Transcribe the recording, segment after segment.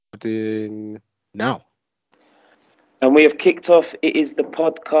recording now. And we have kicked off. It is the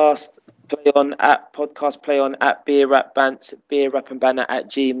podcast play on at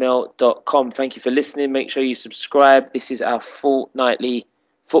beerrapbanter@gmail.com. Thank you for listening. Make sure you subscribe. This is our fortnightly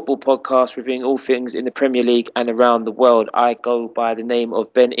football podcast reviewing all things in the Premier League and around the world. I go by the name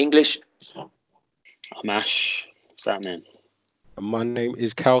of Ben English. I'm Ash. What's happening? And my name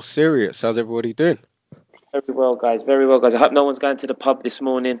is Cal Sirius. How's everybody doing? Very well, guys. Very well, guys. I hope no one's going to the pub this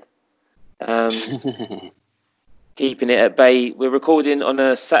morning. Keeping it at bay. We're recording on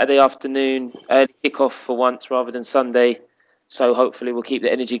a Saturday afternoon, early kickoff for once rather than Sunday. So hopefully we'll keep the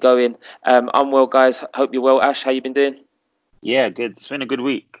energy going. I'm well, guys. Hope you're well. Ash, how you been doing? Yeah, good. It's been a good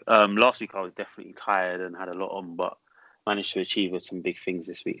week. Last week I was definitely tired and had a lot on, but managed to achieve some big things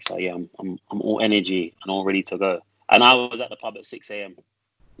this week. So yeah, I'm all energy and all ready to go. And I was at the pub at 6 a.m.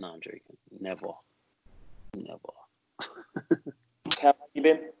 No, I'm joking. Never. How have you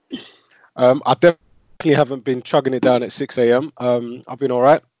been? I definitely haven't been chugging it down at 6 a.m. I've been all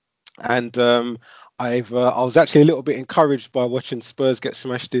right. And I was actually a little bit encouraged by watching Spurs get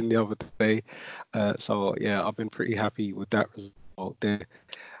smashed in the other day. So yeah, I've been pretty happy with that result there.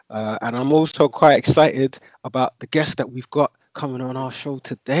 And I'm also quite excited about the guest that we've got coming on our show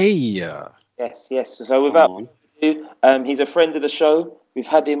today. Yes. So without ado, he's a friend of the show. We've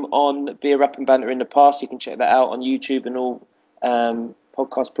had him on Beer Rap and Banter in the past. You can check that out on YouTube and all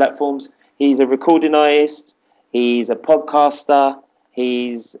podcast platforms. He's a recording artist. He's a podcaster.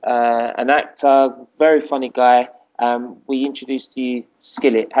 He's an actor. Very funny guy. We introduced to you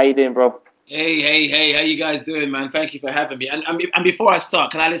Skillet. How you doing, bro? Hey, how you guys doing, man? Thank you for having me. And before I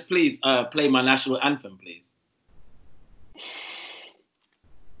start, can I just please play my national anthem, please?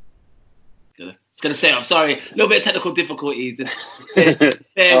 It's going to say, I'm sorry, a little bit of technical difficulties. Just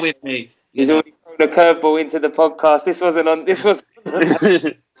bear with me. He's already thrown a curveball into the podcast. This was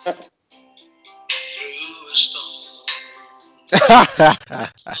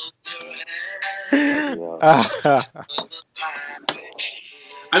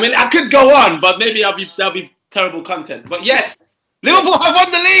I mean, I could go on, but maybe that'll be terrible content. But yes, Liverpool have won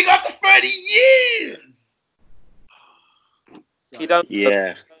the league after 30 years. You don't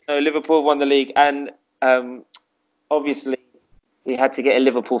know, Liverpool won the league, and obviously we had to get a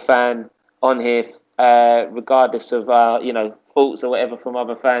Liverpool fan on here, regardless of faults or whatever from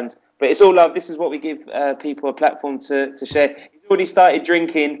other fans. But it's all love. This is what we give people a platform to share. He's already started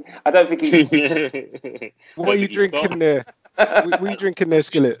drinking. I don't think he's. What are you drinking there? What are you drinking there,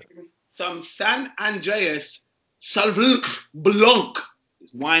 Skillet? Some San Andreas Sauvignon Blanc.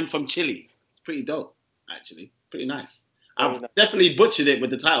 It's wine from Chile. It's pretty dope, actually. Pretty nice. I've definitely butchered it with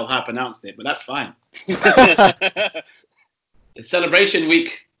the title, how I pronounced it, but that's fine. It's celebration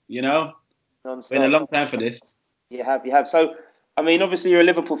week, Non-stop. Been a long time for this. You have. So, I mean, obviously you're a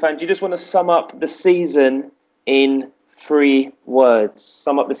Liverpool fan. Do you just want to sum up the season in 3 words?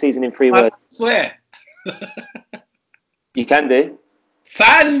 Sum up the season in 3 words. I swear. You can do.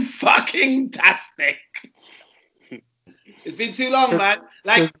 Fan-fucking-tastic. It's been too long, man.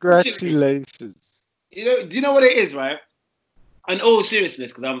 Congratulations. Do you know what it is, right? In all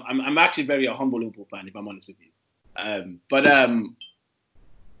seriousness, because I'm actually very a humble Liverpool fan, if I'm honest with you.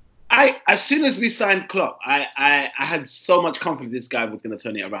 As soon as we signed Klopp, I had so much confidence this guy was going to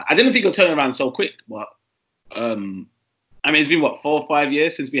turn it around. I didn't think he'd turn it around so quick, but it's been 4 or 5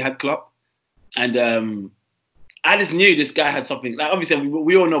 years since we had Klopp, and I just knew this guy had something. Like, obviously,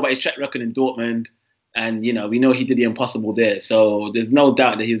 we all know about his track record in Dortmund, and we know he did the impossible there. So there's no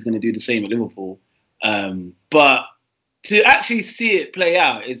doubt that he was going to do the same at Liverpool. But to actually see it play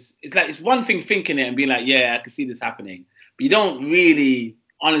out, it's one thing thinking it and being like, yeah, I can see this happening. But you don't really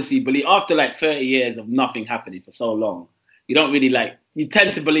honestly believe, after 30 years of nothing happening for so long, you don't really you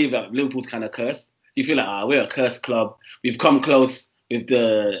tend to believe that Liverpool's kind of cursed. You feel like, we're a cursed club. We've come close with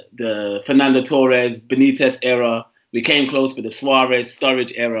the Fernando Torres, Benitez era. We came close with the Suarez,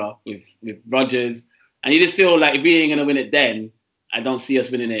 Sturridge era with Rodgers. And you just feel like if we ain't going to win it then, I don't see us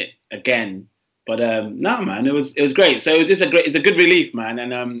winning it again. But no, man, it was great. So it's a good relief, man.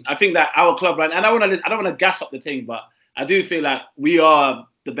 And I think that our club right now, and I don't want to gas up the thing, but I do feel like we are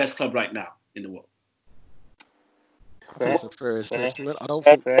the best club right now in the world. I think it's a fair assessment. I don't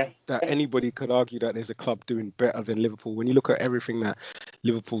think that anybody could argue that there's a club doing better than Liverpool. When you look at everything that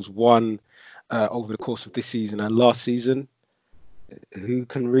Liverpool's won over the course of this season and last season, who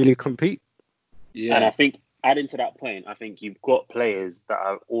can really compete? Yeah. And I think, adding to that point, I think you've got players that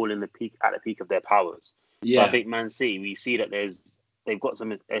are all at the peak of their powers. Yeah. So I think Man City, we see that they've got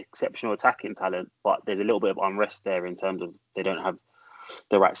some exceptional attacking talent, but there's a little bit of unrest there in terms of they don't have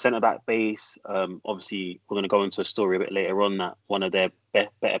the right centre-back base. Obviously, we're going to go into a story a bit later on that one of their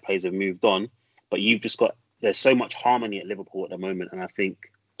better players have moved on. But you've just got, there's so much harmony at Liverpool at the moment. And I think,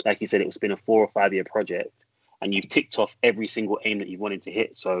 like you said, it's been a 4 or 5 year project and you've ticked off every single aim that you wanted to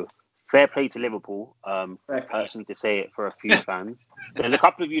hit. So fair play to Liverpool. Personally, to say it for a few fans. There's a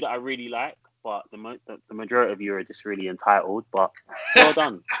couple of you that I really like, but the majority of you are just really entitled. But well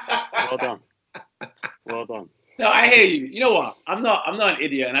done. Well done. Well done. No, I hear you. You know what? I'm not an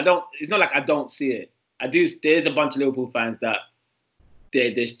idiot, and I don't. It's not like I don't see it. I do. There's a bunch of Liverpool fans that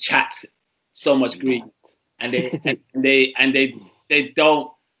there's chat so much greed, and they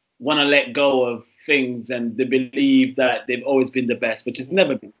don't want to let go of things, and they believe that they've always been the best, which has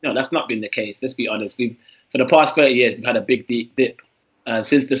never been. No, that's not been the case. Let's be honest. For the past 30 years, we've had a big dip.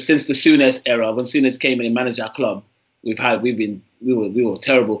 Since the Souness era, when Souness came in and managed our club, we were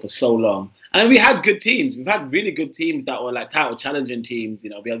terrible for so long. And we had good teams. We've had really good teams that were like title challenging teams.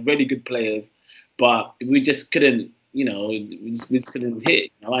 You know, we had really good players, but we just couldn't. You know, we just couldn't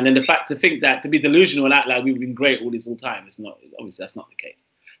hit. You know? And then to think that to be delusional and act like we've been great all this time, it's not. Obviously, that's not the case.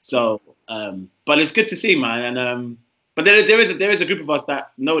 So, but it's good to see, man. And but there is a group of us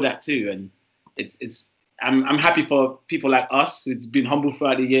that know that too, and I'm happy for people like us who's been humble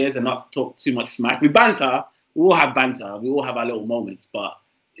throughout the years and not talk too much smack. We banter. We all have banter. We all have our little moments, but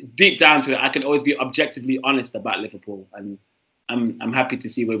deep down to it, I can always be objectively honest about Liverpool, and I'm happy to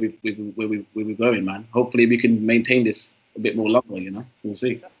see where we're going, man. Hopefully, we can maintain this a bit more longer. You know, we'll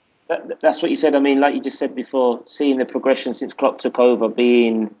see. That's what you said. I mean, like you just said before, seeing the progression since Klopp took over,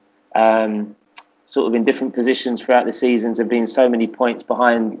 being sort of in different positions throughout the seasons, and being so many points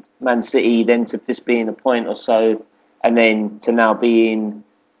behind Man City, then to this being a point or so, and then to now being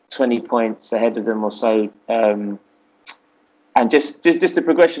 20 points ahead of them or so. And just the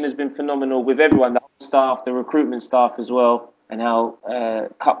progression has been phenomenal with everyone, the whole staff, the recruitment staff as well, and how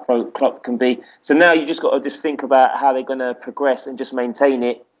cutthroat Klopp can be. So now you just got to just think about how they're going to progress and just maintain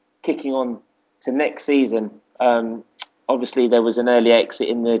it, kicking on to next season. Obviously, there was an early exit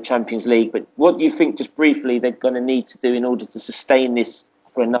in the Champions League, but what do you think, just briefly, they're going to need to do in order to sustain this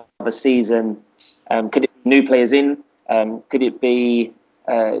for another season? Could it be new players in? Could it be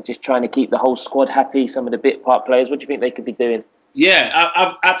just trying to keep the whole squad happy, some of the bit part players? What do you think they could be doing?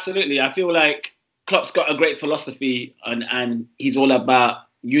 Yeah, absolutely. I feel like Klopp's got a great philosophy, and he's all about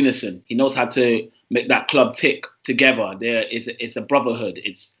unison. He knows how to make that club tick together. It's a brotherhood.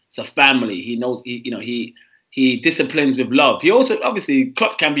 It's a family. He knows. He disciplines with love. He also, obviously,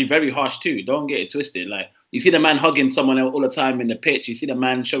 Klopp can be very harsh too. Don't get it twisted. Like, you see the man hugging someone all the time in the pitch. You see the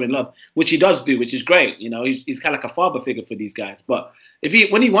man showing love, which he does do, which is great. You know, he's kind of like a father figure for these guys. But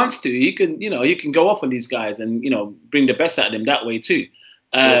when he wants to, he can go off on these guys and, bring the best out of them that way too.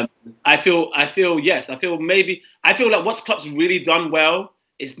 I feel like what Klopp's really done well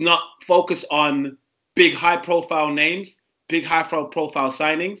is not focus on big high profile names, big high profile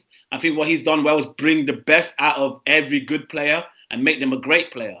signings. I think what he's done well is bring the best out of every good player and make them a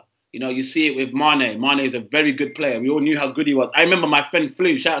great player. You see it with Mane. Mane is a very good player. We all knew how good he was. I remember my friend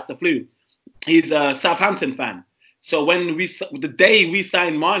Flu, shouts to Flu. He's a Southampton fan. So the day we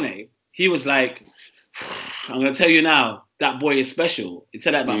signed Mane, he was like, I'm going to tell you now, that boy is special. He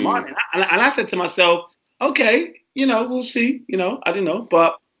said that about Mane. And I said to myself, okay, we'll see. I don't know.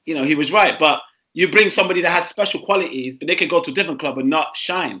 But, he was right. But you bring somebody that has special qualities, but they can go to a different club and not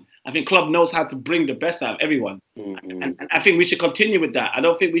shine. I think Klopp knows how to bring the best out of everyone. Mm-hmm. And I think we should continue with that. I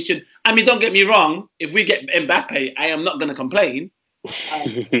don't think we should. I mean, don't get me wrong. If we get Mbappe, I am not going to complain.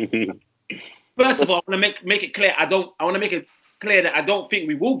 First of all, I want to make it clear. I want to make it clear that I don't think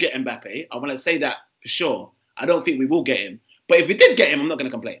we will get Mbappe. I want to say that for sure. I don't think we will get him. But if we did get him, I'm not going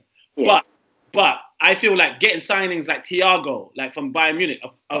to complain. Yeah. But I feel like getting signings like Thiago, like from Bayern Munich,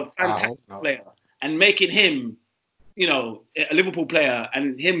 a fantastic player, and making him, a Liverpool player,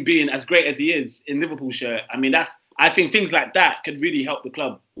 and him being as great as he is in Liverpool shirt. I mean, I think things like that could really help the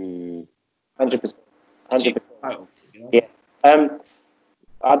club. 100%. Yeah.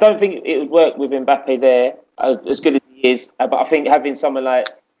 I don't think it would work with Mbappe there, as good as he is. But I think having someone like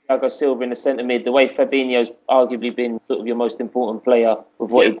Thiago Silva in the centre mid, the way Fabinho's arguably been sort of your most important player with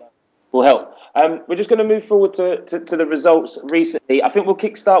what he does, will help. We're just going to move forward to the results recently. I think we'll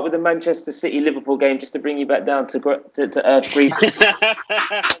kickstart with the Manchester City-Liverpool game, just to bring you back down to earth briefly.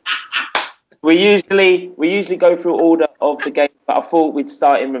 We usually go through order of the game, but I thought we'd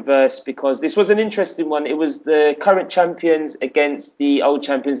start in reverse because this was an interesting one. It was the current champions against the old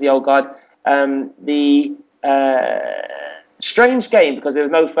champions, the old guard. The strange game because there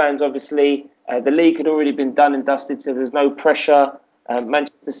was no fans, obviously. The league had already been done and dusted, so there was no pressure.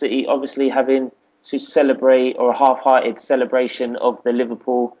 Manchester City obviously having to celebrate, or a half-hearted celebration of the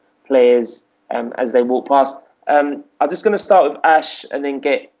Liverpool players as they walk past. I'm just going to start with Ash and then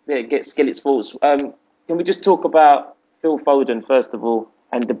get Skillet's thoughts. Can we just talk about Phil Foden first of all,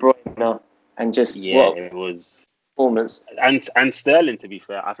 and De Bruyne, and just what it was performance, and Sterling. To be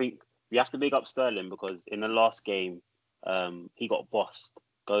fair, I think we have to big up Sterling because in the last game, he got bossed.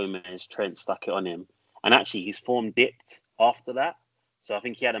 Gomez, Trent stuck it on him, and actually his form dipped after that. So I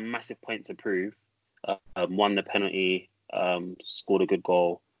think he had a massive point to prove. Won the penalty, scored a good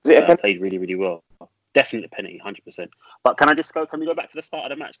goal, played really, really well. Definitely a penalty, 100%. But can we go back to the start of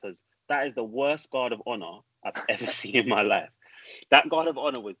the match? Because that is the worst guard of honour I've ever seen in my life. That guard of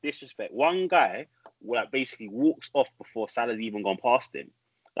honour was disrespect. One guy basically walks off before Salah's even gone past him.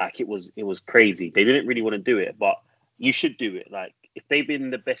 Like it was crazy. They didn't really want to do it, but you should do it. Like if they've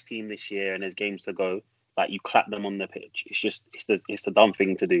been the best team this year and there's games to go, like you clap them on the pitch. It's the dumb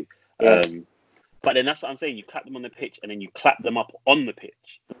thing to do. Yeah. But then that's what I'm saying. You clap them on the pitch and then you clap them up on the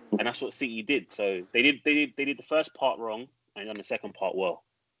pitch, and that's what City did. So they did the first part wrong and done the second part well.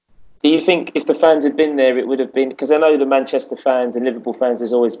 Do you think if the fans had been there, it would have been? Because I know the Manchester fans and Liverpool fans,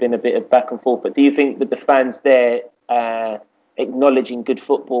 there's always been a bit of back and forth. But do you think that the fans there, acknowledging good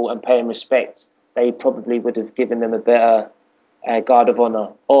football and paying respect, they probably would have given them a better guard of honour,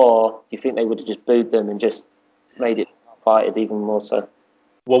 or do you think they would have just booed them and just made it fighted even more so?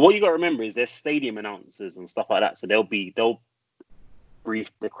 Well, what you got to remember is there's stadium announcers and stuff like that, so they'll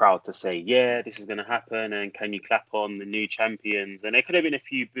brief the crowd to say, yeah, this is going to happen, and can you clap on the new champions? And there could have been a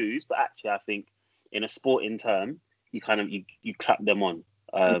few boos, but actually, I think in a sporting term, you clap them on.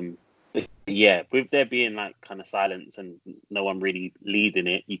 But yeah, with there being like kind of silence and no one really leading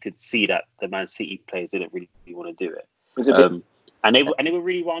it, you could see that the Man City players didn't really want to do it. And they were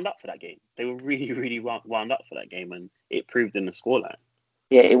really wound up for that game. They were really, really wound up for that game, and it proved in the scoreline.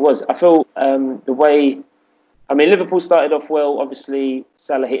 Yeah, it was. I feel the way... I mean, Liverpool started off well, obviously,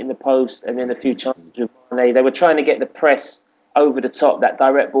 Salah hitting the post and then a few chances with Mane. They were trying to get the press over the top, that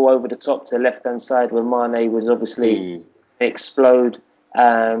direct ball over the top to the left-hand side where Mane was obviously explode.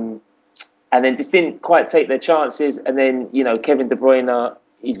 And then just didn't quite take their chances. And then, Kevin De Bruyne,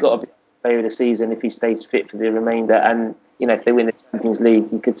 he's got to be player of the season if he stays fit for the remainder. And, if they win the Champions League,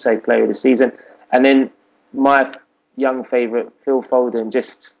 you could say player of the season. And then my young favourite, Phil Foden,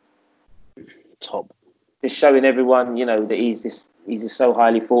 just top. Just showing everyone, that he's just so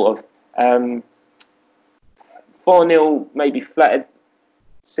highly thought of. 4-0 maybe flattered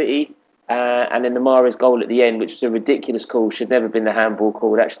City, and then the Mahrez goal at the end, which was a ridiculous call, should never have been the handball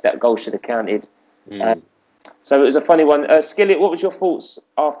call. Actually, that goal should have counted. So it was a funny one. Skillet, what was your thoughts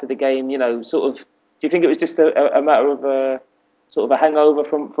after the game? Do you think it was just a matter of sort of a hangover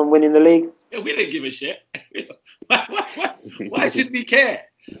from winning the league? Yeah, we didn't give a shit. Why should we care?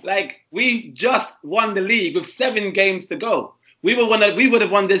 Like, we just won the league with 7 games to go. We would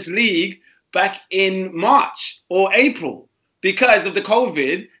have won this league back in March or April. Because of the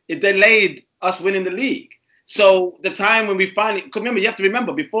COVID, it delayed us winning the league. So the time when we finally... Remember, you have to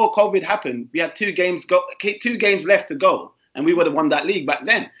remember, before COVID happened, we had 2 games left to go, and we would have won that league back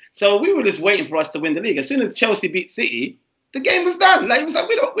then. So we were just waiting for us to win the league. As soon as Chelsea beat City, the game was done. Like, it was like,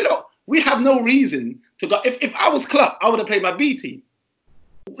 we have no reason to go... If I was Klopp, I would have played my B team.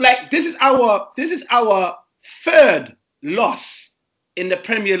 Like, this is our 3rd loss in the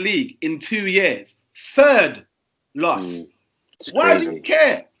Premier League in 2 years. 3rd loss. Why do you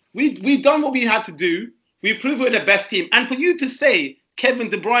care? We done what we had to do. We proved we're the best team. And for you to say Kevin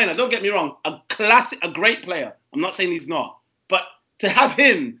De Bruyne, don't get me wrong, a great player. I'm not saying he's not. But to have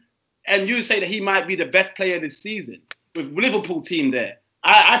him and you say that he might be the best player this season with Liverpool team there,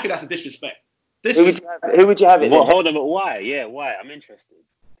 I think that's a disrespect. Who would you have it? Well, hold on, but why? Yeah, why? I'm interested.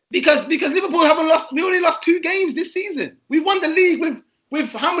 Because Liverpool haven't lost. We only lost 2 games this season. We won the league with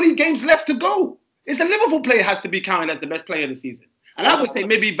how many games left to go? It's a Liverpool player has to be counted as the best player of the season. And I would say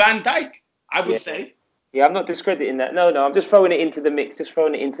maybe Van Dijk. I would say. Yeah, I'm not discrediting that. No, I'm just throwing it into the mix.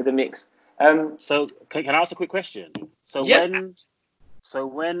 So can I ask a quick question? So yes.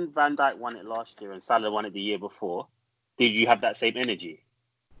 when Van Dijk won it last year and Salah won it the year before, did you have that same energy?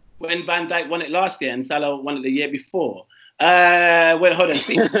 When Van Dijk won it last year and Salah won it the year before. Wait, hold on.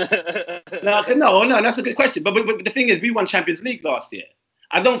 No, that's a good question. But the thing is, we won Champions League last year.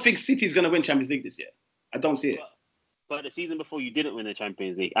 I don't think City's going to win Champions League this year. I don't see it. But the season before, you didn't win the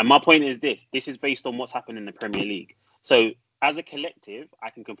Champions League. And my point is this. This is based on what's happened in the Premier League. So as a collective, I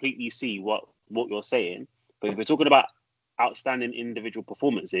can completely see what you're saying. But if we're talking about outstanding individual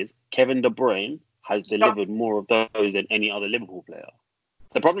performances, Kevin De Bruyne has delivered more of those than any other Liverpool player.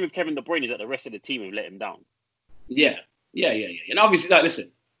 The problem with Kevin De Bruyne is that the rest of the team have let him down. Yeah. And obviously, like,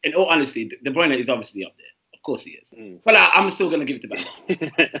 listen, in all honesty, De Bruyne is obviously up there. Of course he is. But I'm still going to give it to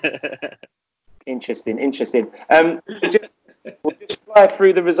Bale. Interesting. We'll just fly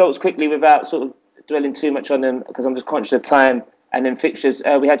through the results quickly without sort of dwelling too much on them because I'm just conscious of time. And then fixtures.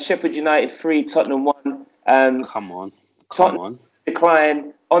 We had Sheffield United 3, Tottenham 1. Come on.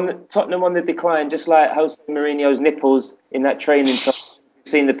 Decline. Tottenham on the decline, just like Jose Mourinho's nipples in that training top. You've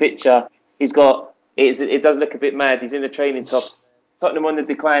seen the picture. He's got... It does look a bit mad. He's in the training top. Tottenham on the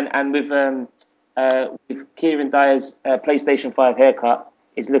decline, and with Kieran Dyer's PlayStation 5 haircut,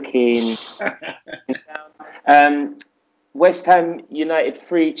 is looking down. West Ham United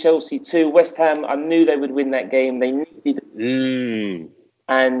 3, Chelsea 2. West Ham, I knew they would win that game. They needed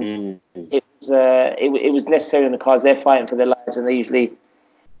and it was necessary on the cards. They're fighting for their lives, and they usually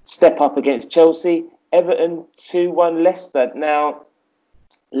step up against Chelsea. Everton 2-1 Leicester. Now,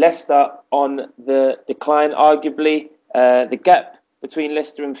 Leicester on the decline, arguably. The gap between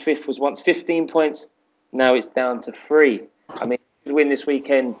Leicester and fifth was once 15 points. Now it's down to 3. I mean, win this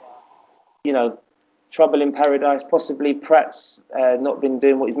weekend, trouble in paradise. Possibly Pratt's not been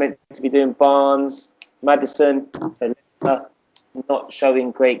doing what he's meant to be doing. Barnes, Maddison, so Leicester not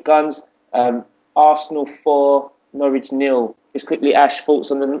showing great guns. Arsenal 4, Norwich 0. Just quickly, Ash, thoughts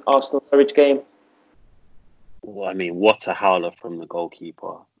on the Arsenal-Norwich game? Well, I mean, what a howler from the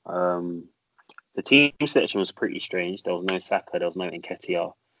goalkeeper. The team selection was pretty strange. There was no Saka, there was no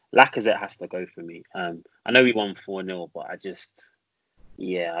Nketiah. Lacazette has to go for me. I know we won 4-0, but I'm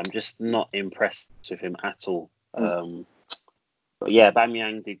just not impressed with him at all. But yeah,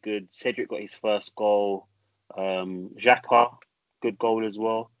 Aubameyang did good. Cedric got his first goal. Xhaka, good goal as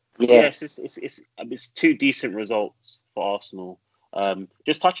well. Yes, it's 2 decent results for Arsenal.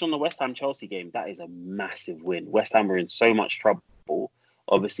 Just touching on the West Ham Chelsea game, that is a massive win. West Ham were in so much trouble.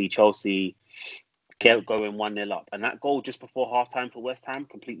 Obviously, Chelsea kept going 1-0 up, and that goal just before halftime for West Ham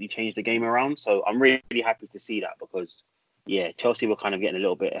completely changed the game around. So I'm really happy to see that because, Chelsea were kind of getting a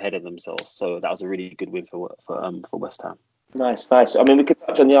little bit ahead of themselves. So that was a really good win for West Ham. Nice. I mean, we could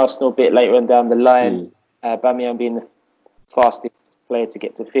touch on the Arsenal bit later on down the line. Aubameyang being the fastest player to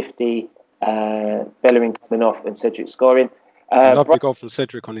get to 50, Bellerin coming off, and Cedric scoring. Lovely goal from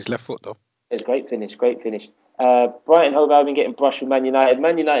Cedric on his left foot, though. It's great finish. Brighton Hove Albion getting brushed with Man United.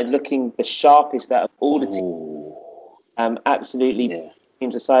 Man United looking the sharpest out of all the teams. Absolutely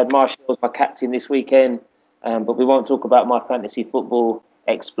teams aside. Martial's my captain this weekend, but we won't talk about my fantasy football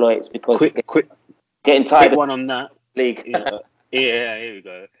exploits because getting tired. Quick one on that league. Here we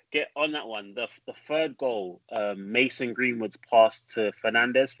go. Get on that one. The third goal, Mason Greenwood's pass to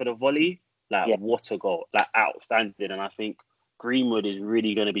Fernandes for the volley. What a goal! Outstanding. And I think Greenwood is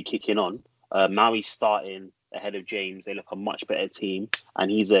really going to be kicking on. Now he's starting ahead of James. They look a much better team,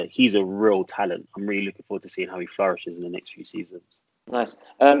 and he's a real talent. I'm really looking forward to seeing how he flourishes in the next few seasons. Nice.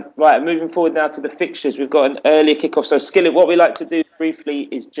 Right, moving forward now to the fixtures. We've got an earlier kickoff. So, Skillet, what we like to do briefly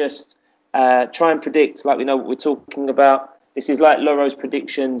is just try and predict, like we know what we're talking about. This is like Loro's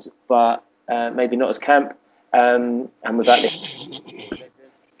predictions, but maybe not as camp. And without this.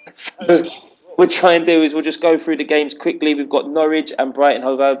 So what we'll try and do is we'll just go through the games quickly. We've got Norwich and Brighton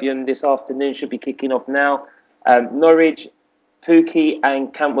Hove Albion this afternoon. Should be kicking off now. Norwich, Pukki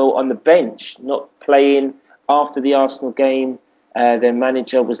and Cantwell on the bench, not playing after the Arsenal game. Their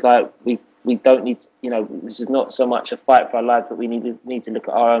manager was like, we don't need, this is not so much a fight for our lives, but we need to look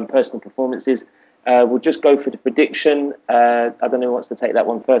at our own personal performances. We'll just go for the prediction. I don't know who wants to take that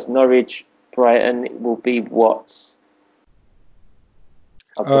one first. Norwich, Brighton, it will be what?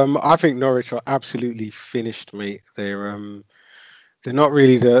 I think Norwich are absolutely finished, mate. They're not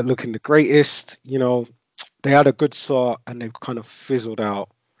really looking the greatest. They had a good start and they've kind of fizzled out.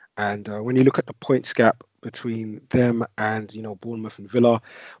 And when you look at the points gap between them and Bournemouth and Villa,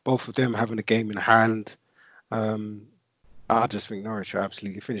 both of them having a game in hand, I just think Norwich are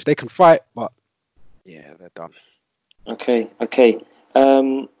absolutely finished. They can fight, but they're done. Okay.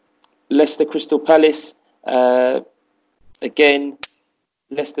 Leicester Crystal Palace. Again,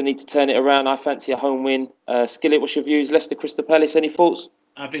 Leicester need to turn it around. I fancy a home win. Skillet, what's your views? Leicester Crystal Palace, any thoughts?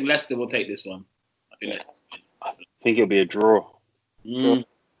 I think Leicester will take this one. I think it'll be a draw.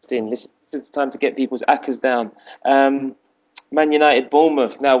 This is the time to get people's accas down. Man United,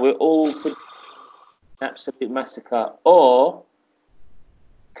 Bournemouth. Now, we're all an absolute massacre. Or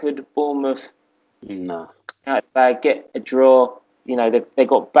could Bournemouth get a draw? They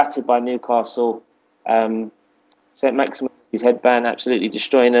got battered by Newcastle. St. Maximin, his headband, absolutely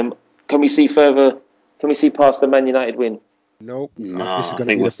destroying them. Can we see further? Can we see past the Man United win? Nope. This is going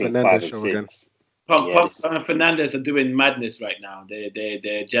to be the Fernandes show again. Yeah, and Fernandez are doing madness right now. They're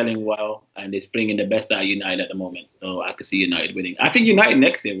gelling well, and it's bringing the best out of United at the moment. So I could see United winning. I think United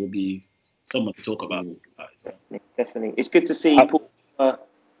next year will be someone to talk about. Definitely. It's good to see Paul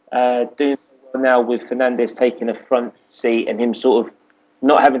doing so well now with Fernandes taking a front seat and him sort of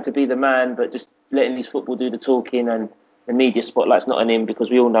not having to be the man, but just letting his football do the talking, and the media spotlight's not on him because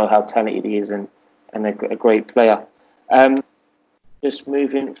we all know how talented he is and a great player. Just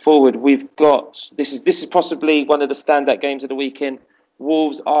moving forward, we've got this is possibly one of the standout games of the weekend.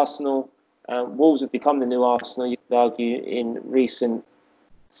 Wolves, Arsenal. Wolves have become the new Arsenal, you could argue, in recent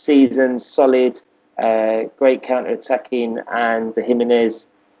seasons. Solid, great counter-attacking, and the Jimenez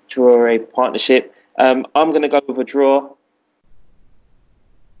Traore partnership. I'm going to go with a draw.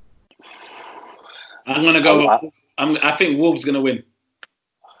 I'm going to go. I think Wolves going to win.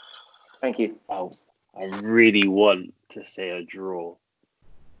 Thank you. I really want to say a draw.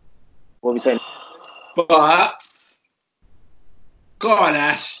 What are we saying? But go on,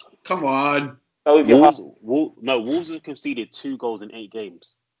 Ash. Come on. Wolves have conceded 2 goals in 8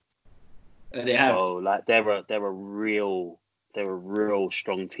 games. They have. So like they're a real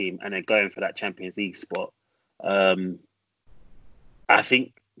strong team, and they're going for that Champions League spot. I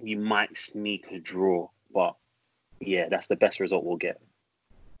think we might sneak a draw, but yeah, that's the best result we'll get.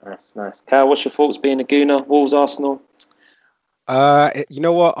 That's nice. Cal, what's your thoughts being a Gooner? Wolves, Arsenal? You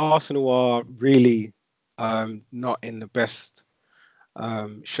know what? Arsenal are really not in the best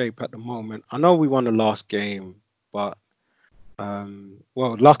shape at the moment. I know we won the last game, but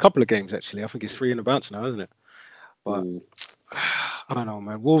last couple of games actually. I think it's 3 in a bounce now, isn't it? But I don't know,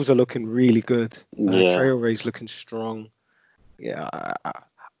 man. Wolves are looking really good. Traore's looking strong. Yeah,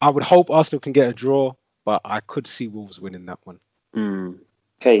 I would hope Arsenal can get a draw, but I could see Wolves winning that one.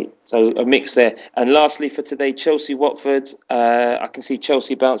 Okay, so a mix there. And lastly for today, Chelsea-Watford. I can see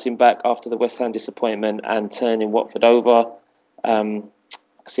Chelsea bouncing back after the West Ham disappointment and turning Watford over. I can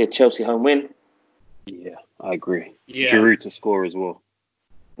see a Chelsea home win. Yeah, I agree. Yeah. Giroud to score as well.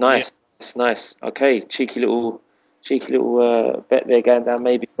 Nice. Okay, cheeky little bet there going down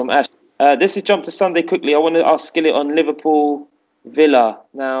maybe from Ash. This is jump to Sunday quickly. I want to ask Skillet on Liverpool Villa.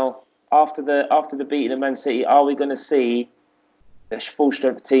 Now, after the beating of Man City, are we going to see a full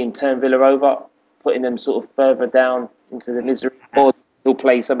strength team turn Villa over, putting them sort of further down into the misery, or he'll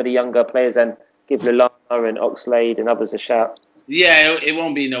play some of the younger players and give Lallana and Oxlade and others a shout? Yeah, it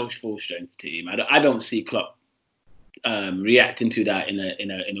won't be no full strength team. I don't see Klopp reacting to that in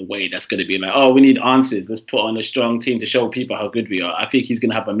a way that's going to be like, oh, we need answers. Let's put on a strong team to show people how good we are. I think he's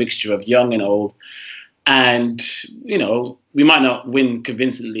going to have a mixture of young and old, and we might not win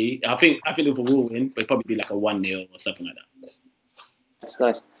convincingly. I think Liverpool will win, but it'll probably be like a 1-0 or something like that. That's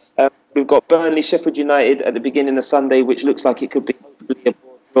nice. We've got Burnley, Sheffield United at the beginning of Sunday, which looks like it could be hopefully a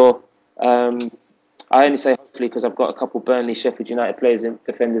draw. I only say hopefully because I've got a couple Burnley, Sheffield United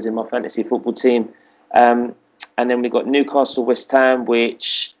defenders in my fantasy football team. And then we've got Newcastle, West Ham,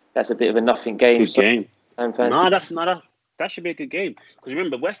 which that's a bit of a nothing game. Good game. That should be a good game. Because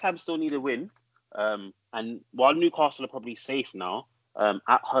remember, West Ham still need a win. And while Newcastle are probably safe now,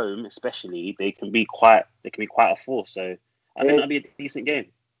 at home especially, they can be quite a force. So I think that'll be a decent game.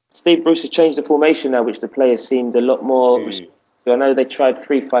 Steve Bruce has changed the formation now, which the players seemed a lot more. So I know they tried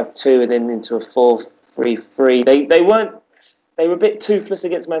 3-5-2 and then into a 4-3-3. They were a bit toothless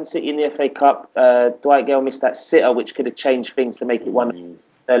against Man City in the FA Cup. Dwight Gale missed that sitter, which could have changed things to make it 1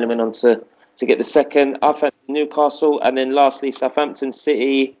 element on to get the second. I fancy Newcastle, and then lastly Southampton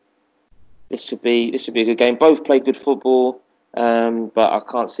City. This should be a good game. Both play good football, but I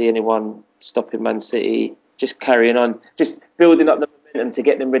can't see anyone stopping Man City. Just carrying on, just building up the momentum to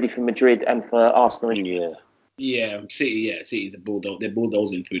get them ready for Madrid and for Arsenal. Yeah, City's a bulldog. They're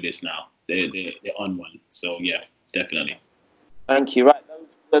bulldozing through this now. They're on one. So yeah, definitely. Thank you. Right,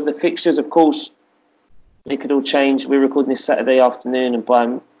 those are the fixtures. Of course, they could all change. We're recording this Saturday afternoon, and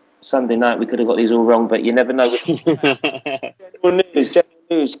by Sunday night we could have got these all wrong. But you never know. General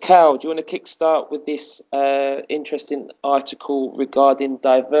news. Cal, do you want to kickstart with this interesting article regarding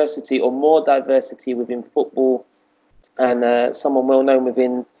diversity or more diversity within football and someone well known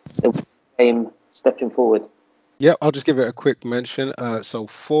within the game stepping forward? Yeah, I'll just give it a quick mention. So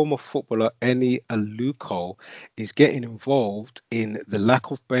former footballer Eni Aluko is getting involved in the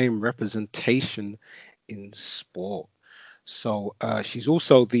lack of BAME representation in sport. So she's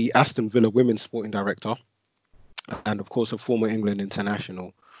also the Aston Villa women's sporting director and, of course, a former England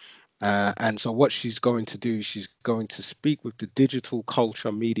international. And so what she's going to do, she's going to speak with the Digital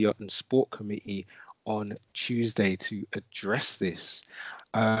Culture, Media and Sport Committee on Tuesday to address this.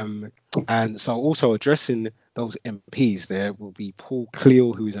 And so also addressing those MPs, there will be Paul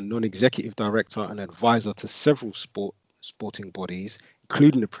Cleal, who is a non-executive director and advisor to several sporting bodies,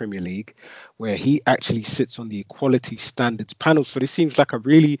 including the Premier League, where he actually sits on the equality standards panel. So this seems like a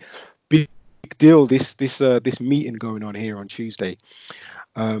really big deal, this meeting going on here on Tuesday.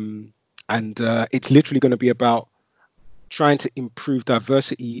 And it's literally going to be about trying to improve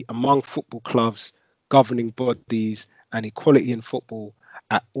diversity among football clubs, governing bodies, and equality in football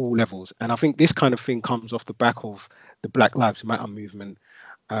at all levels. And I think this kind of thing comes off the back of the Black Lives Matter movement.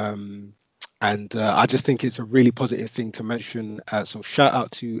 And I just think it's a really positive thing to mention. So shout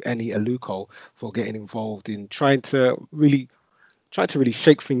out to Eni Aluko for getting involved in trying to really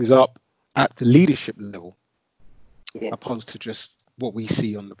shake things up at the leadership level, opposed to just what we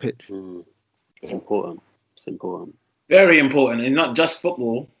see on the pitch. It's important. It's important. Very important, and not just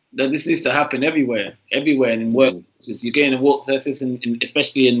football. That this needs to happen everywhere in workplaces. You get in workplaces, and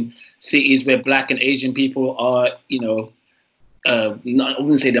especially in cities where Black and Asian people are, I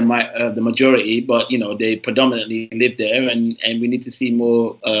wouldn't say the majority, but they predominantly live there, and we need to see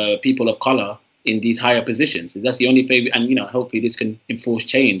more people of color in these higher positions. So that's the only way, and hopefully this can enforce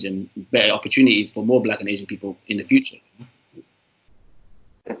change and better opportunities for more Black and Asian people in the future.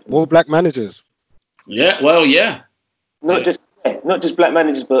 More Black managers. Yeah, well, yeah. Not just Black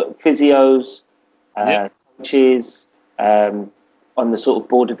managers, but physios, coaches, on the sort of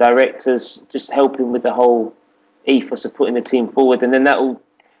board of directors, just helping with the whole ethos of putting the team forward, and then that will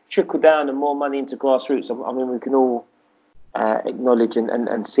trickle down and more money into grassroots. I mean, we can all acknowledge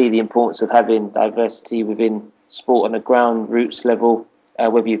and see the importance of having diversity within sport on a ground roots level,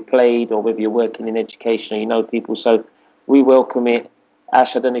 whether you've played or whether you're working in education or you know people. So we welcome it.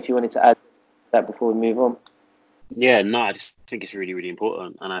 Ash, I don't know if you wanted to add that before we move on. Yeah, no, I just think it's really, really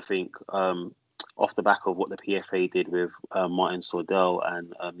important. And I think off the back of what the PFA did with Martin Sordell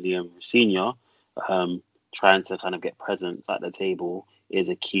and Liam Senior, trying to kind of get presence at the table is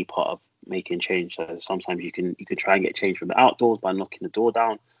a key part of making change. So sometimes you can try and get change from the outdoors by knocking the door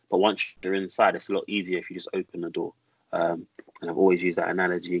down, but once you're inside, it's a lot easier if you just open the door. And I've always used that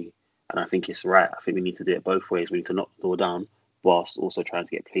analogy, and I think it's right. I think we need to do it both ways. We need to knock the door down whilst also trying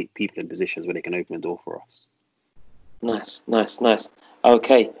to get people in positions where they can open the door for us. Nice.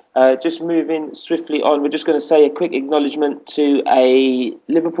 Okay, just moving swiftly on. We're just going to say a quick acknowledgement to a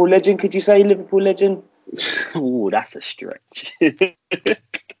Liverpool legend. Could you say Liverpool legend? Ooh, that's a stretch.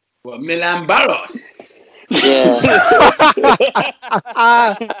 What, Milan Baros? Yeah.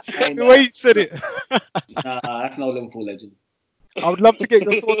 The way you said it. Nah, that's no Liverpool legend. I would love to get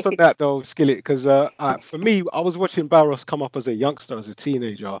your thoughts on that, though, Skillet, because for me, I was watching Barros come up as a youngster, as a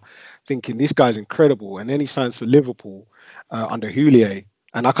teenager, thinking this guy's incredible, and then he signs for Liverpool under Houllier,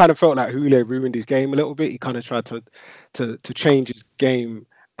 and I kind of felt like Houllier ruined his game a little bit. He kind of tried to change his game,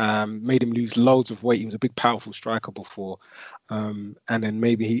 made him lose loads of weight. He was a big, powerful striker before, and then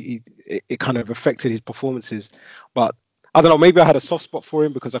maybe it kind of affected his performances, but I don't know, maybe I had a soft spot for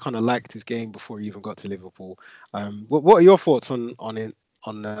him because I kind of liked his game before he even got to Liverpool. What are your thoughts on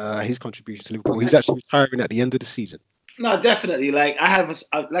his contribution to Liverpool? He's actually retiring at the end of the season. No, definitely. Like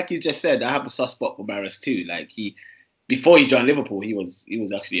like you just said, I have a soft spot for Barros too. Like before he joined Liverpool, he was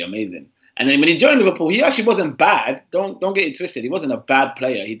actually amazing. And then when he joined Liverpool, he actually wasn't bad. Don't get it twisted. He wasn't a bad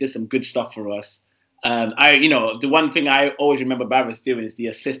player. He did some good stuff for us. The one thing I always remember Barros doing is the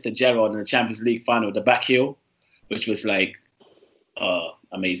assist to Gerrard in the Champions League final, the back heel, which was like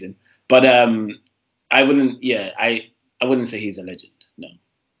amazing. But I wouldn't say he's a legend. No,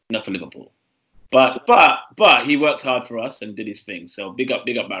 not for Liverpool. But he worked hard for us and did his thing. So big up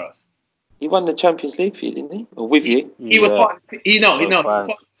Barros. He won the Champions League for you, didn't he? Or with you? He was part.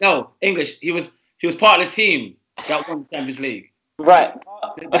 English. He was part of the team that won the Champions League. Right.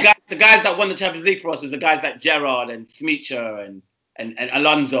 The guys that won the Champions League for us was the guys like Gerrard and Smeacher and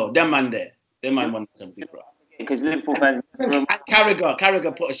Alonso. Them man won the Champions League for us. Because Liverpool fans. And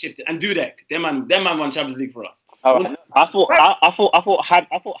Carragher put a shift and Dudek. Them man won Champions League for us. Right. I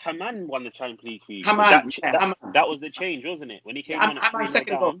thought Haman won the Champions League for you. Haman, that was the change, wasn't it? When he came on. Haman's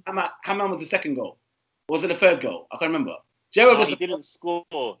second goal. Haman was the second goal. Or was it the third goal? I can't remember. Gerrard he didn't score.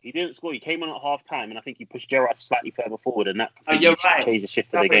 He came on at half time, and I think he pushed Gerrard slightly further forward, and that changed the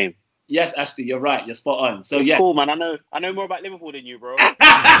shift of the game. Yes, Ashley, you're right. You're spot on. So it's cool, man. I know more about Liverpool than you, bro.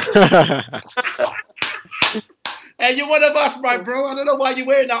 Hey, you're one of us, right, bro? I don't know why you're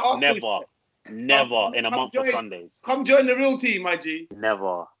wearing that Arsenal. Never in a month of Sundays. Come join the real team, my G.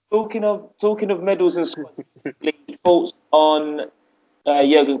 Never. Talking of medals and thoughts on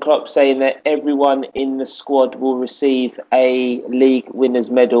Jurgen Klopp saying that everyone in the squad will receive a league winners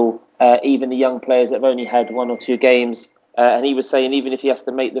medal even the young players that have only had 1 or 2 games. And he was saying even if he has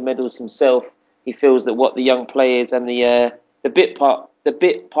to make the medals himself, he feels that what the young players and the bit part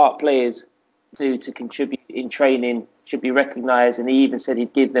players do to contribute in training should be recognised. And he even said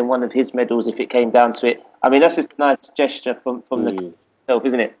he'd give them one of his medals if it came down to it. I mean, that's just a nice gesture from the club itself,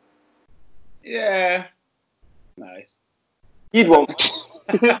 isn't it? Nice. You'd want.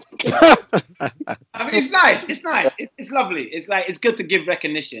 I mean, it's nice. It's lovely. It's like, it's good to give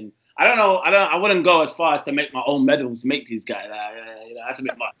recognition. I wouldn't go as far as to make my own medals to make these guys. That's a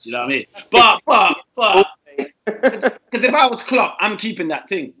bit much. You know what I mean? But because if I was Klopp, I'm keeping that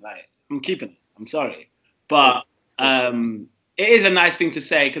thing. Like, I'm keeping it. I'm sorry, but it is a nice thing to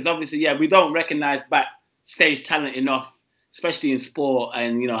say, because obviously, we don't recognize backstage talent enough, especially in sport,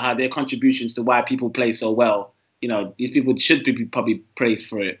 and how their contributions to why people play so well. These people should be probably praised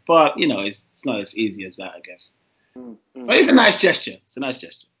for it, but it's not as easy as that, I guess. But it's a nice gesture.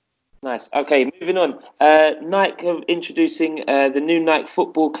 Nice. Okay, moving on. Nike are introducing the new Nike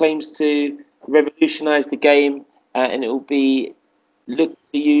football, claims to revolutionise the game, and it will be looked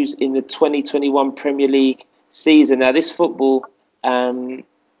to use in the 2021 Premier League season. Now, this football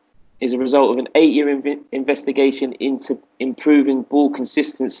is a result of an 8-year investigation into improving ball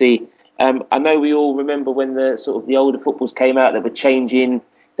consistency. I know we all remember when the older footballs came out that were changing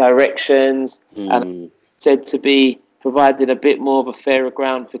directions and said to be providing a bit more of a fairer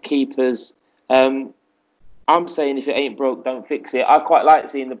ground for keepers. I'm saying if it ain't broke, don't fix it. I quite like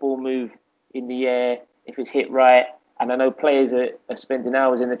seeing the ball move in the air if it's hit right. And I know players are spending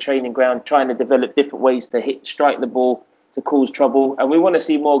hours in the training ground trying to develop different ways to strike the ball to cause trouble. And we want to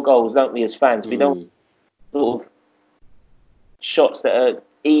see more goals, don't we, as fans? We don't sort of shots that are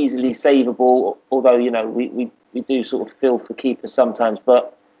easily savable, although we do sort of feel for keepers sometimes,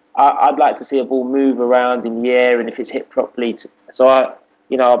 but I'd like to see a ball move around in the air, and if it's hit properly. So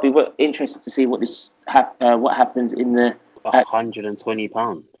I'll be interested to see what happens in the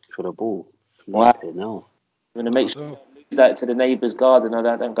 £120 for the ball. Wow. No, I'm going to make sure I don't lose that to the neighbour's garden, or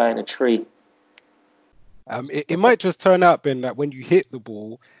that I don't go in a tree. It might just turn out, Ben, that when you hit the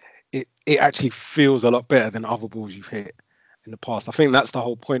ball, it actually feels a lot better than other balls you've hit in the past. I think that's the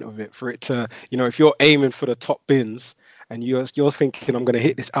whole point of it, for it to, if you're aiming for the top bins and you're thinking, I'm going to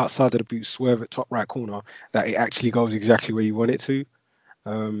hit this outside of the boot, swerve at top right corner, that it actually goes exactly where you want it to,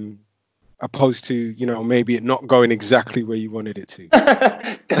 opposed to, maybe it not going exactly where you wanted it to.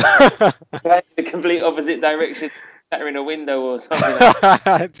 The complete opposite direction, shattering a window or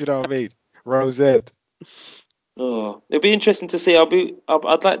something. Do you know what I mean? Rosette. Oh, it'll be interesting to see.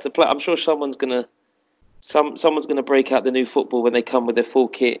 I'd like to play. I'm sure someone's gonna break out the new football when they come with their full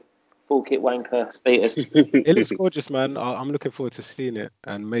kit wanker status. It looks gorgeous, man. I'm looking forward to seeing it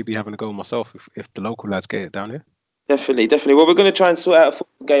and maybe having a go myself if the local lads get it down here. Definitely. Well, we're going to try and sort out a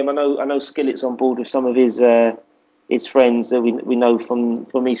football game. I know Skillet's on board with some of his friends that we know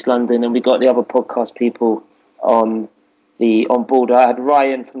from East London, and we got the other podcast people on board. I had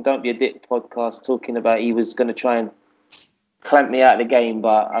Ryan from Don't Be a Dick podcast talking about he was going to try and clamp me out of the game,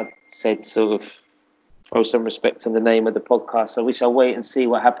 but I said sort of throw some respect on the name of the podcast, so we shall wait and see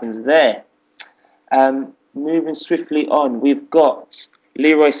what happens there. Moving swiftly on, we've got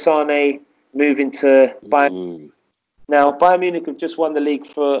Leroy Sané moving to Bayern. Now, Bayern Munich have just won the league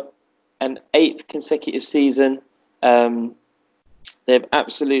for an 8th consecutive season. They've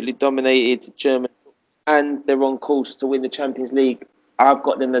absolutely dominated Germany, and they're on course to win the Champions League. I've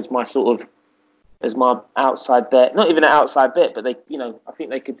got them as my outside bet. Not even an outside bet, but I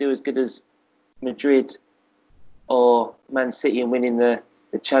think they could do as good as Madrid or Man City in winning the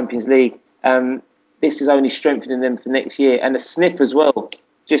Champions League. This is only strengthening them for next year, and a snip as well,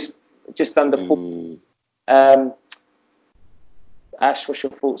 just under 4. Ash, what's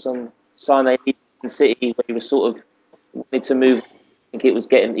your thoughts on Sané and City, where he was sort of wanted to move? I think he was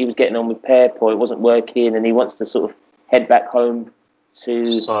getting on with Pep, or it wasn't working, and he wants to sort of head back home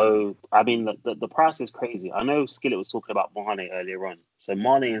to. So I mean, the price is crazy. I know Skillet was talking about Mane earlier on. So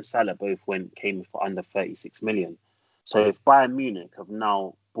Mane and Salah both came for under 36 million. So if Bayern Munich have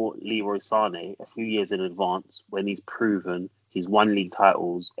now bought Leroy Sané a few years in advance, when he's proven he's won league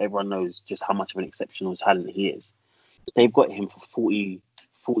titles, everyone knows just how much of an exceptional talent he is. They've got him for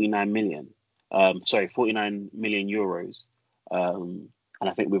 49 million. 49 million euros. And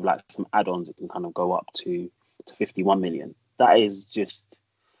I think with like some add-ons, it can kind of go up to 51 million. That is just,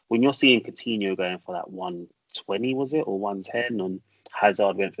 when you're seeing Coutinho going for that 120, was it, or 110, and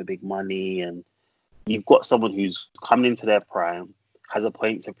Hazard went for big money, and you've got someone who's coming into their prime, has a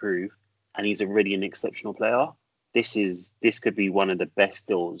point to prove, and he's already an exceptional player. This could be one of the best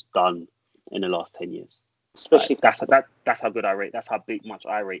deals done in the last 10 years. especially that's how good I rate. That's how much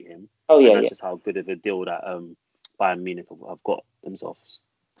I rate him. Oh yeah, and that's just how good of a deal that Bayern Munich have got themselves.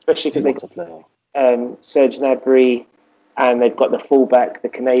 Especially because they got a player. Serge Gnabry, and they've got the fullback, the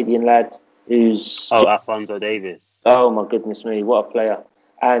Canadian lad, who's Alphonso Davies. Oh my goodness me, what a player!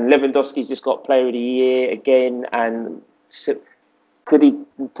 And Lewandowski's just got Player of the Year again. And could he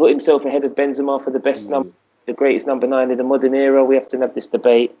put himself ahead of Benzema for the best the greatest number 9 in the modern era? We have to have this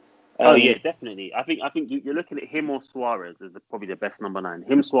debate. Yeah, definitely. I think you're looking at him or Suarez as probably the best number 9.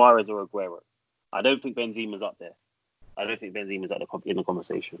 Him, Suarez, or Aguero. I don't think Benzema's up there. I don't think Benzema's in the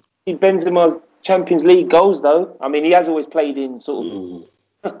conversation. Benzema's Champions League goals, though. I mean, he has always played in sort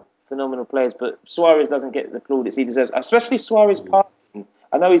of phenomenal players, but Suarez doesn't get the plaudits he deserves, especially Suarez passing.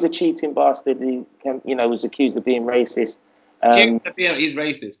 I know he's a cheating bastard who was accused of being racist. He's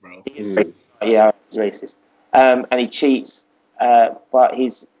racist, bro. Yeah, he's racist. And he cheats, but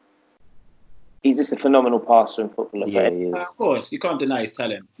he's just a phenomenal passer and footballer. Yeah. Of course, you can't deny his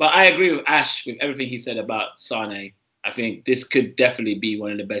talent. But I agree with Ash with everything he said about Sane. I think this could definitely be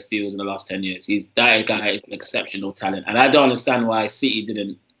one of the best deals in the last 10 years. That guy is an exceptional talent. And I don't understand why City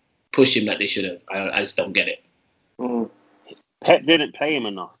didn't push him like they should have. I just don't get it. Pep didn't play him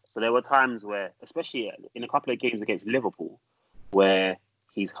enough. So there were times where, especially in a couple of games against Liverpool, where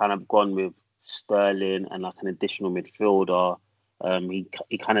he's kind of gone with Sterling and like an additional midfielder.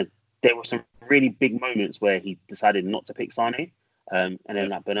 There were some really big moments where he decided not to pick Sane. And then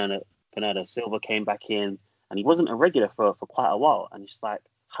like Bernardo Silva came back in, and he wasn't a regular for quite a while. And it's like,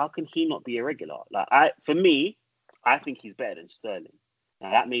 how can he not be a regular? Like I think he's better than Sterling.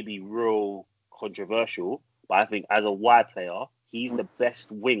 Now that may be real controversial, but I think as a wide player, he's the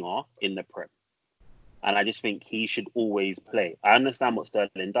best winger in the Prem. And I just think he should always play. I understand what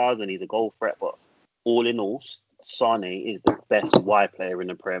Sterling does, and he's a goal threat, but all in all, Sane is the best wide player in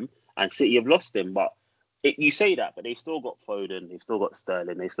the Prem. And City have lost him, but you say that, but they've still got Foden, they've still got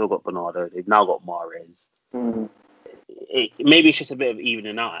Sterling, they've still got Bernardo, they've now got Mahrez. Maybe it's just a bit of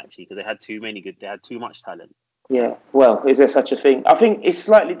evening out, actually, because they had too much talent. Yeah, well, is there such a thing? I think it's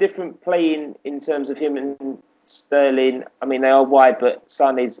slightly different playing in terms of him and Sterling. I mean, they are wide, but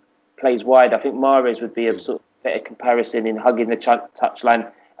Sane plays wide. I think Mahrez would be a sort of better comparison in hugging the touchline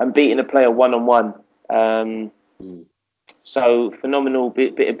and beating a player one-on-one. So phenomenal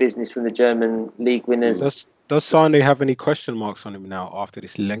bit of business from the German league winners. Does Sane have any question marks on him now after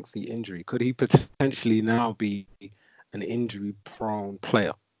this lengthy injury? Could he potentially now be an injury-prone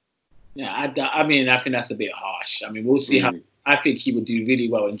player? Yeah, I mean, I think that's a bit harsh. I mean, we'll see how. I think he would do really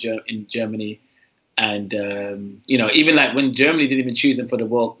well in Germany, and even like when Germany didn't even choose him for the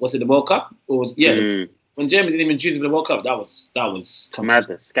World Cup? Or when Germany didn't even choose him for the World Cup, that was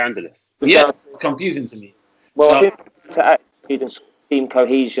madness, scandalous. Yeah, it was confusing to me. Well, I think to attitude and team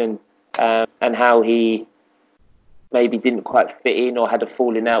cohesion and how he maybe didn't quite fit in or had a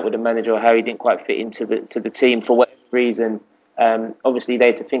falling out with the manager, or how he didn't quite fit into the team for whatever reason. Obviously, they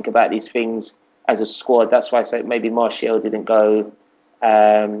had to think about these things as a squad. That's why I say maybe Martial didn't go,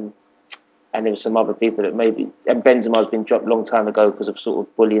 and there were some other people that maybe. And Benzema's been dropped a long time ago because of sort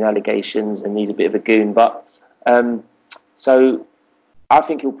of bullying allegations, and he's a bit of a goon. But so I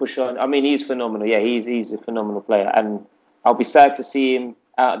think he'll push on. I mean, he's phenomenal. Yeah, he's a phenomenal player, and I'll be sad to see him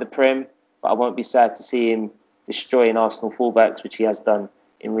out of the Prem, but I won't be sad to see him destroying Arsenal fullbacks, which he has done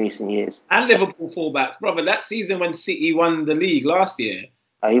in recent years. And Liverpool fullbacks, brother. That season when City won the league last year,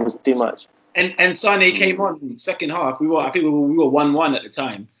 he was too much. And Sane came on second half. I think we were 1-1 at the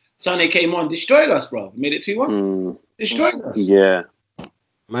time. Sane came on, destroyed us, bro. Made it 2-1. Destroyed us. Yeah.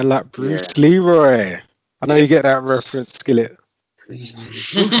 Man like Bruce Leroy. I know you get that reference, Skillet.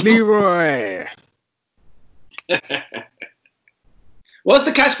 Bruce Leroy. What's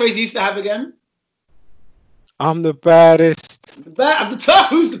the catchphrase you used to have again? I'm the baddest. I'm the top.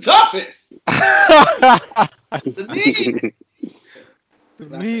 Who's the toughest? The mean. The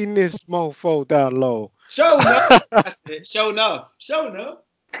meanest mofo down low. Show no. That's it. Show no.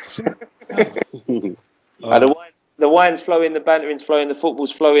 The wine's flowing, the bantering's flowing, the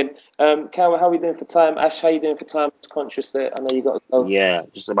football's flowing. Cal, how are we doing for time? Ash, how are you doing for time? It's conscious that I know you got to go. Yeah,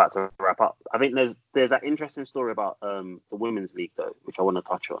 just about to wrap up. I think there's that interesting story about the women's league though, which I want to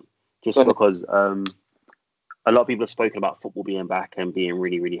touch on, just because a lot of people have spoken about football being back and being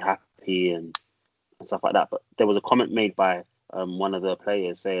really, really happy and stuff like that. But there was a comment made by one of the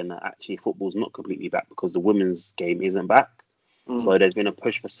players saying that actually football's not completely back because the women's game isn't back. So there's been a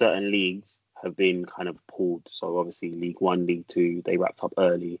push for certain leagues have been kind of pulled. So obviously League One, League Two, they wrapped up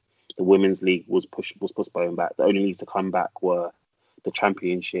early. The women's league was postponed back. The only leagues to come back were the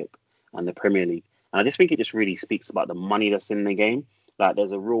Championship and the Premier League. And I just think it just really speaks about the money that's in the game. like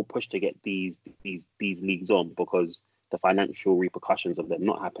there's a real push to get these leagues on, because the financial repercussions of them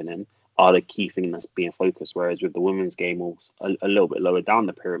not happening are the key thing that's being focused. Whereas with the women's game, or a little bit lower down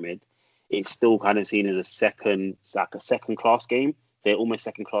the pyramid, it's still kind of seen as a second class game. They're almost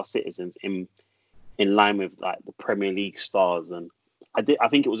second class citizens in line with like the Premier League stars. And I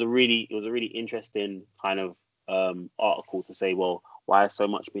think it was a really interesting kind of article to say, well, why has so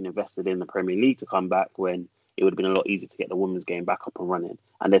much been invested in the Premier League to come back when it would have been a lot easier to get the women's game back up and running?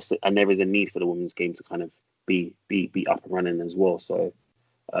 And there is a need for the women's game to kind of be up and running as well. So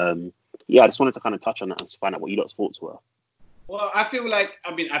I just wanted to kind of touch on that and find out what you lot's thoughts were. Well, I feel like,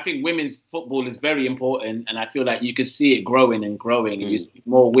 I think women's football is very important, and I feel like you could see it growing and growing, and you see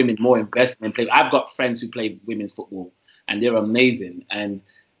more women, more investing in play. I've got friends who play women's football, and they're amazing. And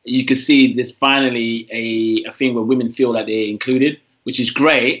you could see this finally a thing where women feel like they're included, which is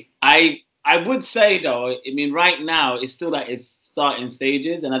great. I would say, though, right now, it's still like it's starting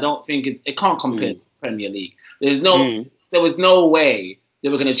stages, and I don't think it can't compare to the Premier League. There was no way they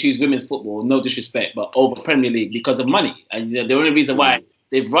were going to choose women's football, no disrespect, but over Premier League because of money. And the only reason why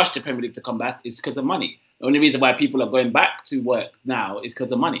they've rushed the Premier League to come back is because of money. The only reason why people are going back to work now is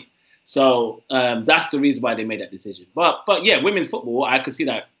because of money. So that's the reason why they made that decision. But yeah, women's football, I could see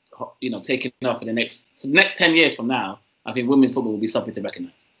that taking off for the next 10 years from now. I think women's football will be something to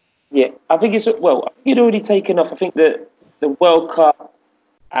recognise. Yeah, I think it's already taken off. I think that the World Cup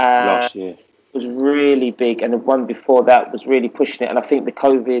last year was really big, and the one before that was really pushing it. And I think the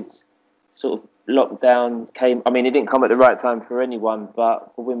COVID sort of lockdown came. It didn't come at the right time for anyone,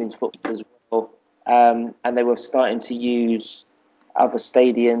 but for women's football as well. And they were starting to use other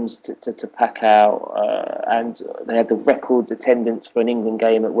stadiums to pack out, and they had the record attendance for an England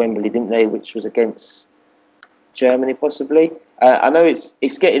game at Wembley, didn't they? Which was against Germany, possibly. I know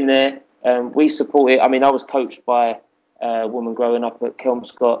it's getting there. We support it. I was coached by a woman growing up at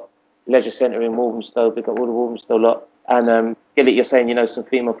Kelmscott Leisure Centre in Walthamstow. We've got all the Walthamstow lot. And Skillet, you're saying some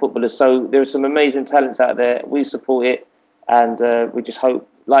female footballers. So there are some amazing talents out there. We support it, and we just hope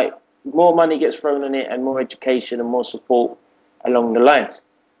more money gets thrown on it, and more education and more support along the lines.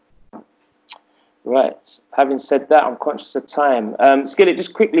 Right. Having said that, I'm conscious of time. Skillet,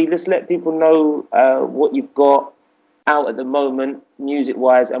 just quickly, let's let people know what you've got out at the moment,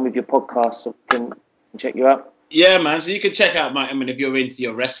 music-wise, and with your podcast, so we can check you out. Yeah, man. So you can check out if you're into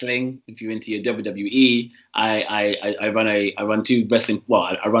your wrestling, if you're into your WWE, I run two wrestling.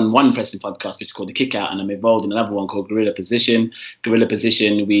 Well, I run one wrestling podcast which is called The Kick Out, and I'm involved in another one called Gorilla Position. Gorilla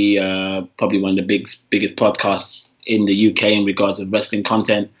Position, we probably one of the biggest podcasts in the UK in regards to wrestling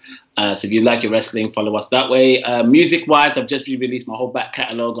content. So if you like your wrestling, follow us that way. Music-wise, I've just re-released my whole back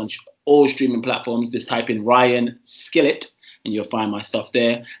catalogue on all streaming platforms. Just type in Ryan Skillet, and you'll find my stuff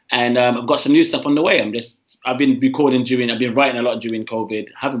there. And I've got some new stuff on the way. I've been writing a lot during COVID.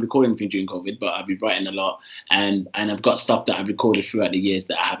 I haven't recorded anything during COVID, but I've been writing a lot. And I've got stuff that I've recorded throughout the years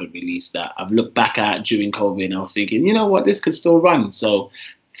that I haven't released, that I've looked back at during COVID, and I was thinking, you know what, this could still run. So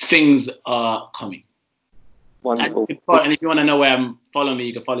things are coming. Wonderful. And if you want to know where I'm following me,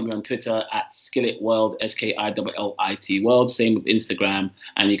 you can follow me on Twitter at Skillet World, SKILLIT World. Same with Instagram.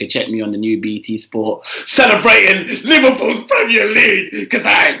 And you can check me on the new BT Sport, celebrating Liverpool's Premier League, because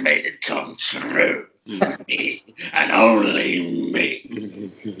I made it come true. Me and only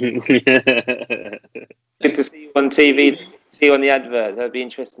me. Good to see you on TV, see you on the adverts. It'd be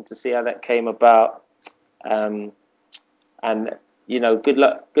interesting to see how that came about. And good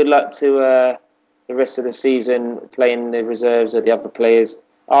luck to the rest of the season, playing the reserves or the other players.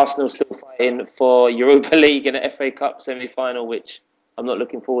 Arsenal still fighting for Europa League and the FA Cup semi-final, which I'm not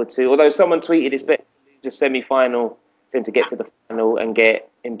looking forward to. Although someone tweeted it's better to lose a semi-final than to get to the final and get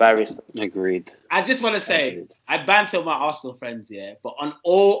embarrassed. Agreed. I just want to say, I banter my Arsenal friends, yeah, but on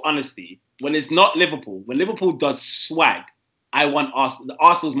all honesty, when it's not Liverpool, when Liverpool does swag, I want Arsenal.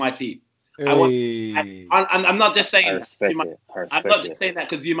 Arsenal's my team. I'm not just saying that. I'm not just saying that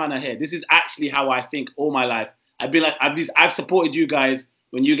because you man are here. This is actually how I think all my life. I've supported you guys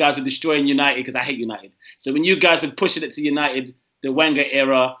when you guys were destroying United, because I hate United. So when you guys were pushing it to United, the Wenger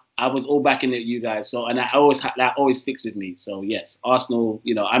era, I was all backing it, you guys. So, and that always sticks with me. So yes, Arsenal.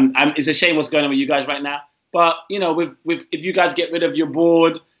 It's a shame what's going on with you guys right now. But if you guys get rid of your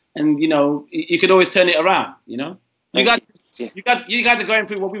board, and you could always turn it around. You guys are going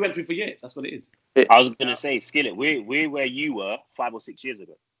through what we went through for years. That's what it is. I was gonna say, Skillet, we're where you were 5 or 6 years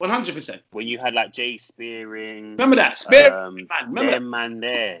ago. 100%. When you had like Jay Spearing. Remember that? Spearing, remember that man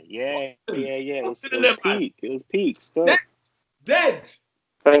there? Yeah. It was peak. It was peak. Still. Dead.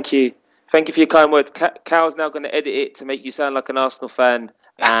 Thank you for your kind words. Cal's now going to edit it to make you sound like an Arsenal fan.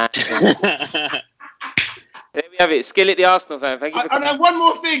 And there we have it. Skillet, the Arsenal fan. Thank you for And one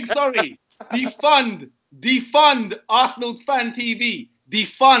more thing, sorry. Defund Arsenal Fan TV.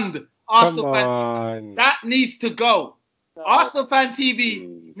 Defund Arsenal Fan TV. That needs to go. Arsenal Fan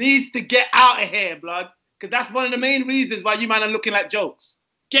TV needs to get out of here, blood. Because that's one of the main reasons why you man are looking like jokes.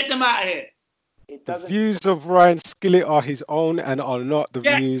 Get them out of here. The views of Ryan Skillet are his own and are not the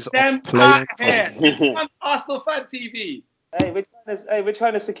views of Player. Arsenal Fan TV. Hey, we're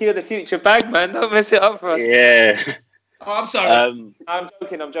trying to secure the future bag, man. Don't mess it up for us. Yeah. Oh, I'm sorry. I'm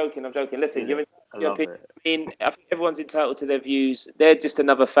joking. Listen, you're your opinion. I mean, I think everyone's entitled to their views. They're just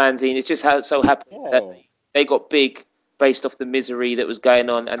another fanzine. It's just how it so happened that they got big based off the misery that was going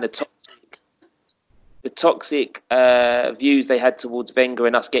on and the toxic views they had towards Wenger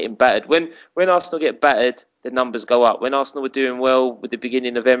and us getting battered. When Arsenal get battered, the numbers go up. When Arsenal were doing well with the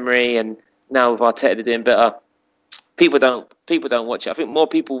beginning of Emery and now with Arteta they're doing better, people don't watch it. I think more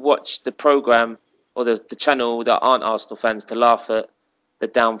people watch the programme or the channel that aren't Arsenal fans to laugh at the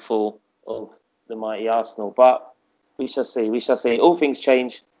downfall of the mighty Arsenal. But we shall see. All things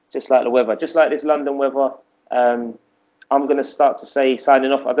change, just like the weather. Just like this London weather. I'm going to start to say,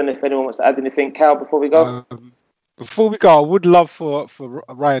 signing off. I don't know if anyone wants to add anything. Cal, before we go? Before we go, I would love for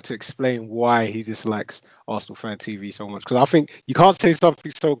Ryan to explain why he dislikes Arsenal Fan TV so much. Because I think you can't say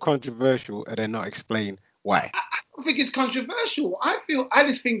something so controversial and then not explain why. I don't think it's controversial. I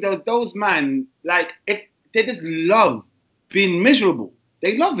just think those man, like, they just love being miserable.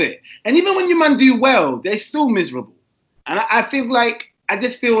 They love it. And even when you man do well, they're still miserable. And I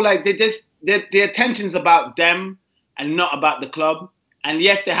just feel like their attention's about them and not about the club. And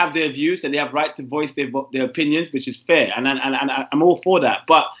yes, they have their views and they have right to voice their opinions, which is fair. And I'm all for that.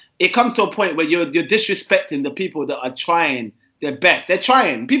 But it comes to a point where you're disrespecting the people that are trying their best. They're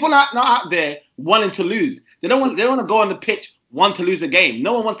trying. People are not out there wanting to lose. They don't want to go on the pitch, want to lose a game.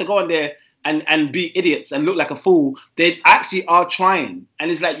 No one wants to go on there and be idiots and look like a fool. They actually are trying. And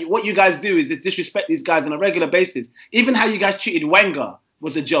it's like what you guys do is just disrespect these guys on a regular basis. Even how you guys treated Wenger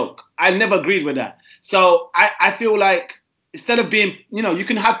was a joke. I never agreed with that. So I feel like instead of being, you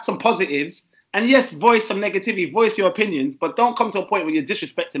can have some positives and yes, voice some negativity, voice your opinions, but don't come to a point where you're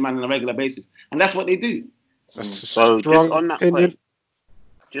disrespecting man on a regular basis. And that's what they do. So just on that point,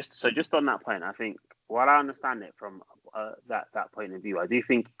 just on that point, I think while I understand it from that point of view, I do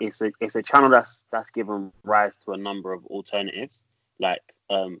think it's a channel that's given rise to a number of alternatives. Like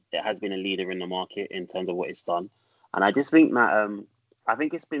it has been a leader in the market in terms of what it's done, and I just think that I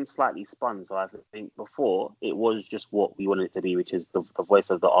think it's been slightly spun. So I think before it was just what we wanted it to be, which is the voice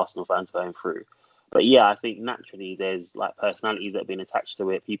of the Arsenal fans going through. But yeah, I think naturally there's like personalities that have been attached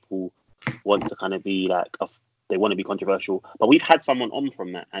to it. People want to kind of be like, they want to be controversial. But we've had someone on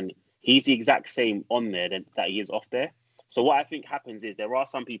from that, and he's the exact same on there that he is off there. So what I think happens is there are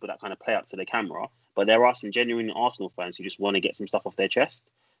some people that kind of play up to the camera, but there are some genuine Arsenal fans who just want to get some stuff off their chest.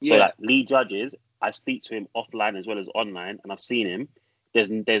 Yeah. So like Lee Judges, I speak to him offline as well as online, and I've seen him.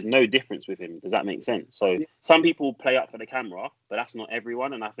 There's no difference with him. Does that make sense? So some people play up for the camera, but that's not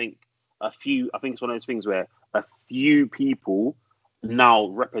everyone. And I think it's one of those things where a few people now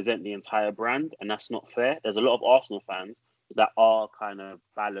represent the entire brand, and that's not fair. There's a lot of Arsenal fans that are kind of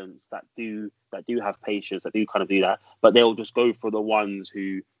balanced, that do have patience, that do kind of do that, but they'll just go for the ones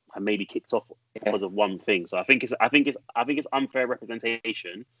who have maybe kicked off because of one thing. So I think it's unfair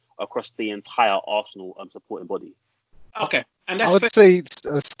representation across the entire Arsenal supporting body. Okay, and that's I would say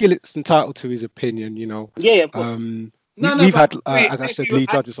Skillet's entitled to his opinion. Yeah, of course. We've had, as I said, Lee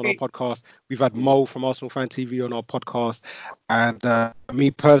Judges on our podcast. We've had Mo from Arsenal Fan TV on our podcast. And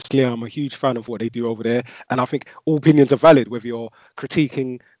me personally, I'm a huge fan of what they do over there. And I think all opinions are valid, whether you're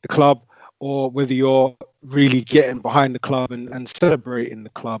critiquing the club or whether you're really getting behind the club and celebrating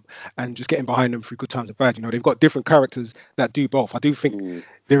the club and just getting behind them through good times and bad. They've got different characters that do both. I do think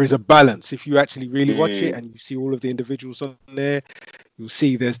there is a balance. If you actually really watch it and you see all of the individuals on there, you'll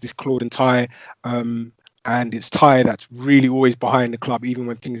see there's this Claude and Ty. And it's Ty that's really always behind the club, even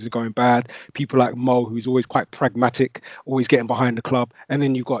when things are going bad. People like Mo, who's always quite pragmatic, always getting behind the club. And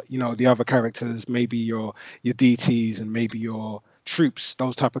then you've got, the other characters, maybe your DTs and maybe your Troops,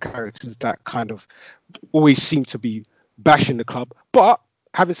 those type of characters that kind of always seem to be bashing the club. But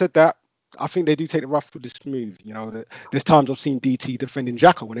having said that, I think they do take the rough with the smooth. There's times I've seen DT defending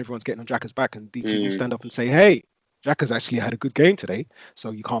Xhaka when everyone's getting on Xhaka's back, and DT will stand up and say, "Hey, Xhaka's actually had a good game today, so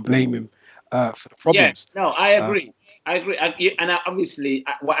you can't blame him for the problems." Yeah, no, I agree. And obviously,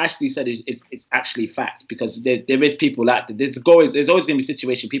 what Ashley said is it's actually fact, because there is people like that. There's always going to be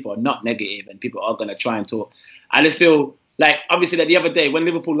situations people are not negative and people are going to try and talk. I just feel like, obviously, that the other day when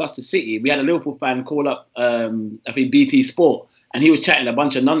Liverpool lost to City, we had a Liverpool fan call up, I think BT Sport, and he was chatting a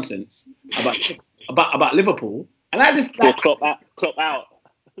bunch of nonsense about about Liverpool, and I just Or Klopp out.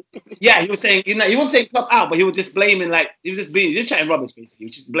 Yeah, he was saying, he wasn't saying Klopp out, but he was just blaming, he was just chatting rubbish basically. He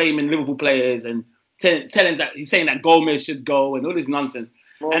was just blaming Liverpool players and telling that he's saying that Gomez should go and all this nonsense.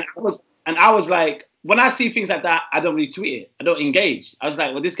 And I was like, when I see things like that, I don't retweet it. I don't engage. I was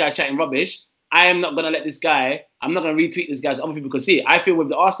like, well, this guy's chatting rubbish. I am not gonna let this guy. I'm not gonna retweet this guy so other people can see it. I feel with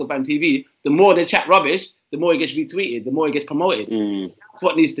the Arsenal fan TV, the more they chat rubbish, the more it gets retweeted, the more it gets promoted. That's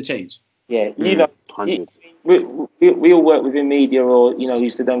what needs to change. Yeah, we all work within media, or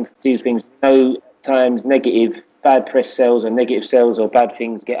used to do things. Times negative, bad press sells, or negative sales, or bad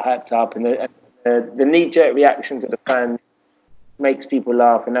things get hyped up, and the knee-jerk reactions of the fans makes people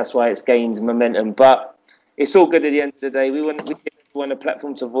laugh, and that's why it's gained momentum. But it's all good at the end of the day. We give everyone a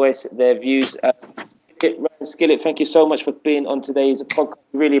platform to voice their views. Ryan Skillett, thank you so much for being on today's podcast.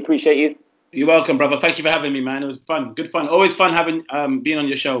 Really appreciate you. You're welcome, brother. Thank you for having me, man. It was fun. Good fun. Always fun having being on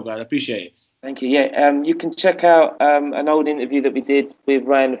your show, guys. I appreciate it. Thank you. Yeah, you can check out an old interview that we did with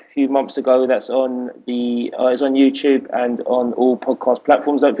Ryan a few months ago. That's on it's on YouTube and on all podcast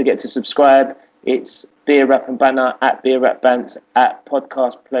platforms. Don't forget to subscribe. It's Beer Rap and Banner at Beer Rap Bants at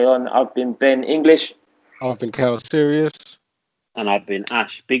Podcast Play On. I've been Ben English. I've been Cal Sirius. And I've been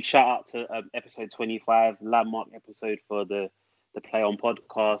Ash. Big shout out to episode 25, landmark episode for the Play On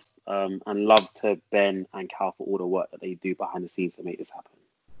podcast. And love to Ben and Cal for all the work that they do behind the scenes to make this happen.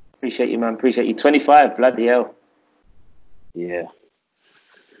 Appreciate you, man. Appreciate you. 25, bloody hell. Yeah.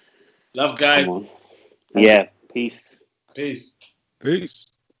 Love, guys. Yeah. Peace. Peace. Peace.